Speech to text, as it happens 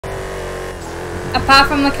Apart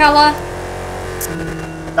from the colour?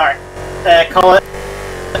 No. Colour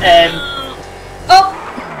and... Oh!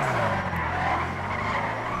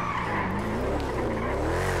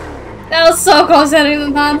 That was so close hitting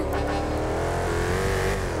the pan.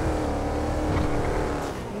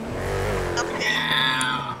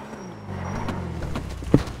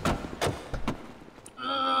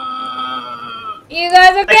 You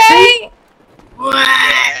guys okay? What?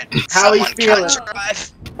 How are you feeling?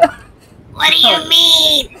 What do you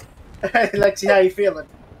mean? Lexi, how are you feeling?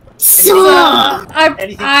 So,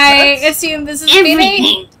 I assume this is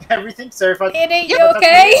Vinny. Everything? So if I... Vinny, you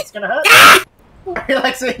okay? It's gonna hurt.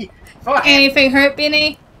 Lexi, fine. Anything hurt,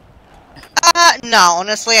 Vinny? No,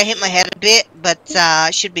 honestly, I hit my head a bit,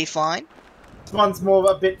 but, should be fine. This one's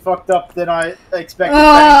more a bit fucked up than I expected.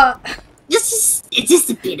 it's just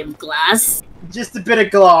a bit of glass. Just a bit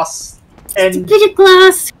of glass. And Just a bit of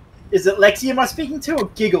glass. is it Lexi am I speaking to or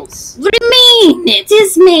Giggles? What do you mean? It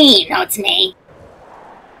is me. No, it's me.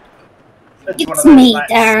 It's me,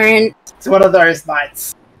 Darren. It's one of those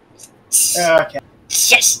nights. Okay.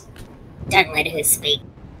 Shush. Don't let her speak.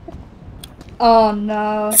 Oh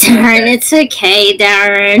no. Darren, it's okay,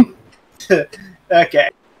 Darren. Okay.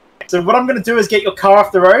 So what I'm gonna do is get your car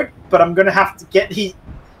off the road, but I'm gonna have to get you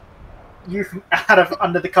from out of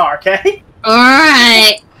under the car, okay?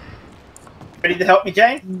 Alright. Ready to help me,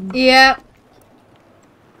 Jane? Yep.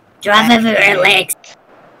 Drive over her legs.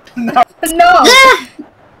 No. No!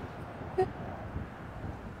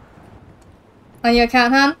 On your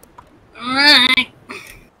account, hon? Alright.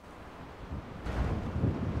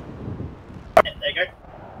 There you go.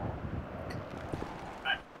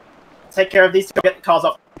 Right. Take care of these, get the cars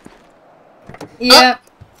off. Yep.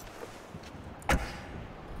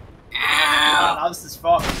 Oh, no, this is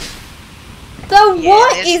fun. So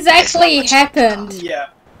what exactly happened? Yeah.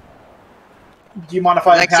 Do you mind if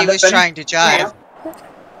I Lexi was trying to jive.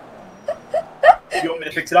 You want me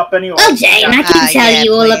to fix it up, Benny? Or... Oh, Jane, I can tell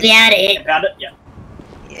you all about it. About it? Yeah.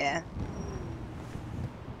 Yeah.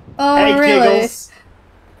 Oh, hey, really? Giggles.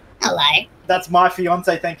 Hello. That's my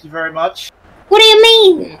fiance, thank you very much. What do you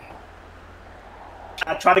mean?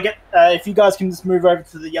 Try to get, if you guys can just move over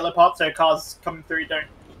to the yellow part so cars coming through don't...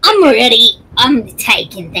 I'm ready. I'm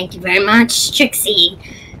taken, thank you very much. Trixie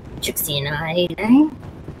and I, you know?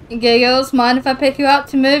 Giggles, mind if I pick you up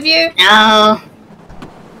to move you? No.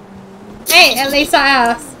 Hey, at least I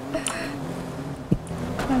asked.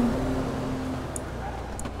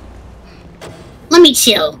 Let me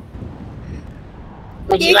chill.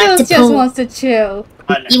 Would you like Giggles to just pull... wants to chill.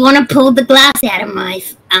 You want to pull the glass out of my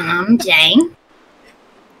arm, Jane?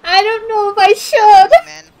 I don't know if I should.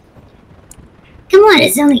 Man. Come on,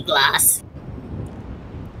 it's only glass.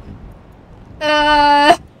 Alright.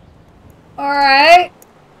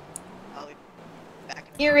 I'll be back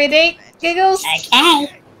in You ready, Giggles?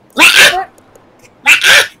 Okay.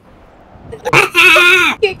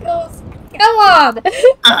 Giggles, come on.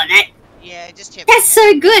 Oh, Yeah, just hit that's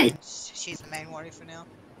so good. She's the main worry for now.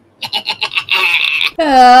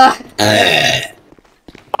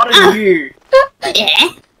 What are you? Yeah?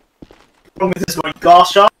 Wrong with this one,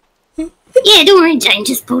 glass shot? Yeah, don't worry, Jane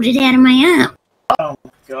just pulled it out of my arm. Oh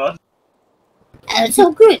my god. Oh, it's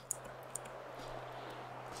all good.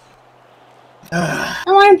 Don't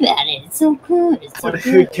worry about it. It's all good. It's all What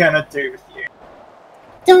who good. can I do with you?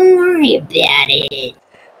 Don't worry about it.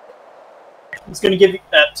 I'm just gonna give you,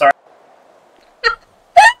 sorry.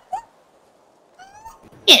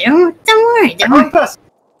 Yeah, don't worry. Don't worry. Wrong person.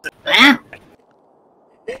 Wow.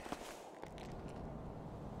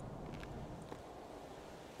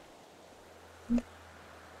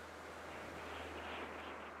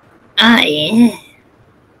 Oh, yeah.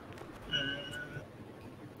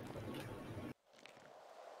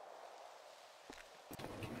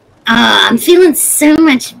 Oh, I'm feeling so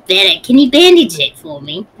much better. Can you bandage it for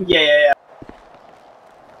me? Yeah.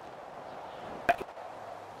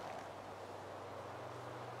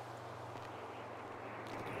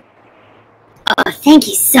 Oh, thank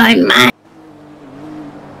you so much.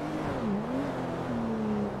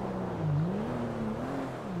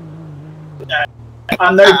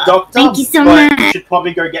 I'm no doctor, thank you so but much. you should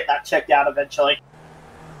probably go get that checked out eventually.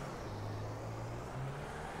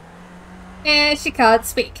 And she can't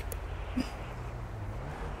speak.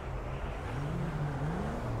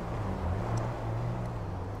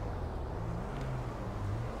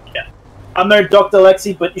 Yeah. I'm no Dr.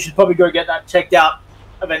 Lexi, but you should probably go get that checked out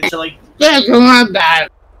eventually. Yeah, don't worry about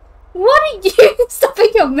it. What are you stuffing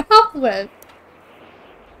your mouth with?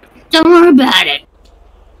 Don't worry about it.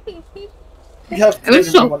 You have food.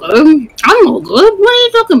 It's so good. I'm all good. What are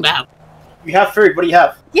you talking about? You have food. What do you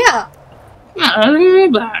have? Yeah. Yeah, don't worry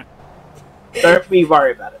about it. Don't we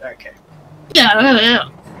worry about it. Okay. Yeah.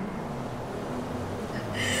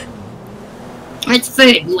 It's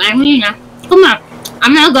food. Come on.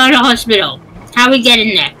 I'm gonna go to the hospital. How we get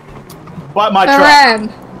in there? By my truck. Ram.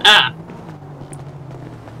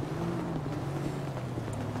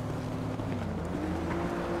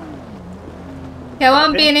 Come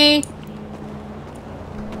on, Benny.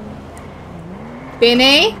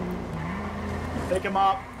 Benny? Pick him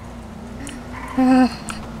up.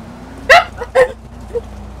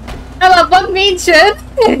 Hello, what mention?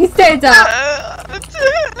 He stands up.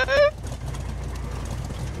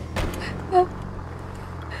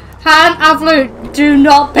 Han, I've learned, do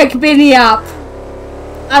not pick Benny up.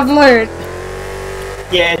 I've learned.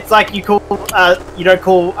 Yeah, it's like you call, you don't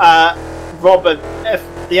call, Robert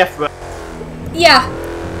the F word. Yeah.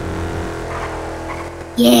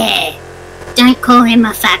 Yeah. Don't call him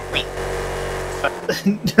a fuckwit.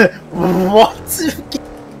 What?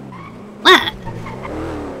 What?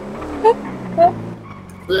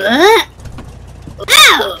 What?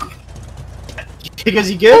 Oh! Because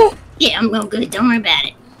you good? Yeah, I'm real good. Don't worry about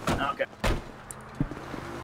it. Okay.